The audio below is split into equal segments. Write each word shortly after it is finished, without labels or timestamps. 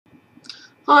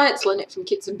Hi, it's Lynette from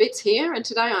Kits and Bits here, and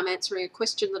today I'm answering a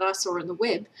question that I saw on the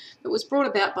web that was brought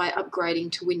about by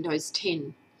upgrading to Windows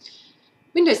 10.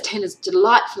 Windows 10 has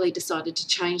delightfully decided to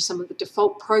change some of the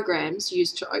default programs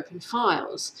used to open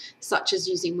files, such as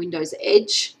using Windows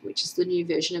Edge, which is the new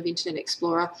version of Internet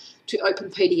Explorer, to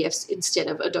open PDFs instead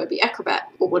of Adobe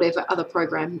Acrobat or whatever other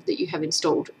program that you have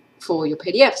installed for your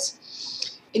PDFs.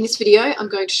 In this video, I'm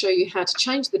going to show you how to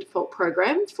change the default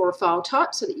program for a file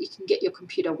type so that you can get your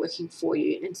computer working for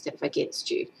you instead of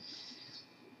against you.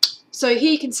 So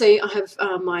here you can see I have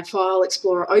my File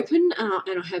Explorer open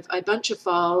and I have a bunch of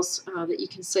files that you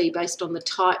can see based on the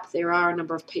type. There are a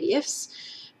number of PDFs,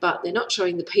 but they're not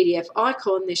showing the PDF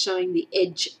icon, they're showing the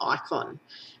Edge icon,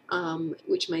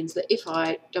 which means that if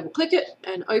I double click it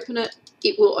and open it,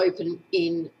 it will open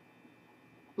in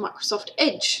Microsoft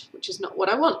Edge, which is not what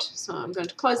I want. So I'm going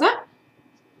to close that.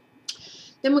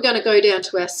 Then we're going to go down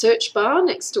to our search bar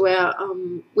next to our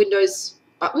Windows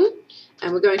button,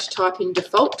 and we're going to type in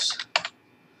default.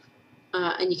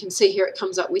 And you can see here it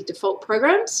comes up with default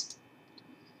programs.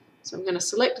 So I'm going to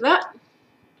select that.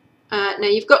 Now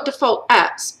you've got default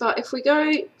apps, but if we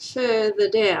go further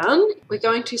down, we're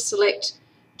going to select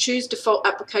choose default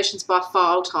applications by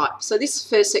file type. So this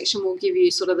first section will give you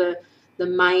sort of the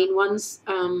main ones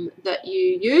that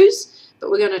you use,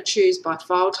 but we're going to choose by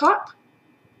file type.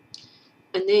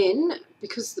 And then,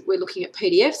 because we're looking at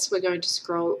PDFs, we're going to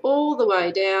scroll all the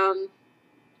way down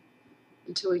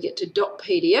until we get to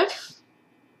 .pdf.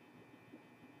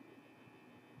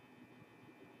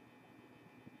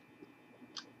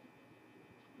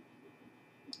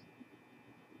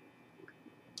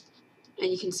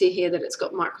 And you can see here that it's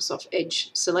got Microsoft Edge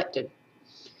selected.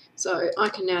 So I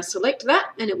can now select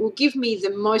that and it will give me the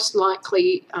most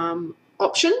likely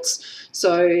options.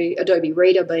 So Adobe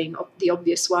Reader being the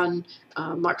obvious one.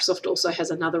 Microsoft also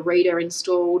has another reader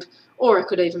installed, or I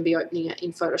could even be opening it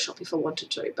in Photoshop if I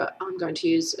wanted to, but I'm going to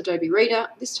use Adobe Reader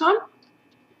this time.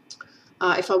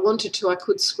 If I wanted to, I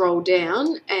could scroll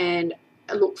down and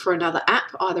look for another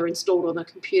app either installed on the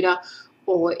computer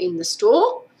or in the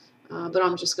store, but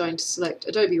I'm just going to select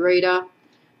Adobe Reader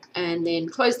and then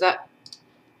close that.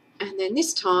 And then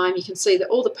this time you can see that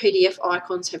all the PDF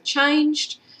icons have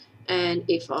changed, and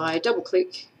if I double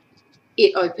click,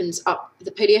 it opens up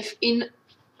the PDF in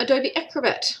Adobe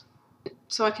Acrobat.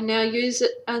 So I can now use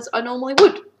it as I normally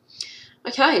would.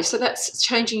 Okay, so that's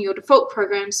changing your default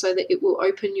program so that it will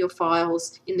open your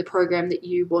files in the program that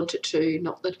you want it to,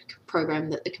 not the program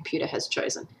that the computer has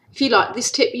chosen. If you like this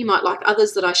tip, you might like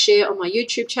others that I share on my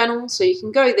YouTube channel, so you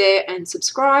can go there and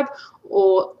subscribe,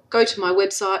 or go to my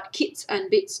website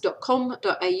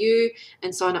kitsandbits.com.au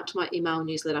and sign up to my email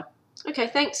newsletter. Okay,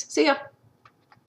 thanks. See ya.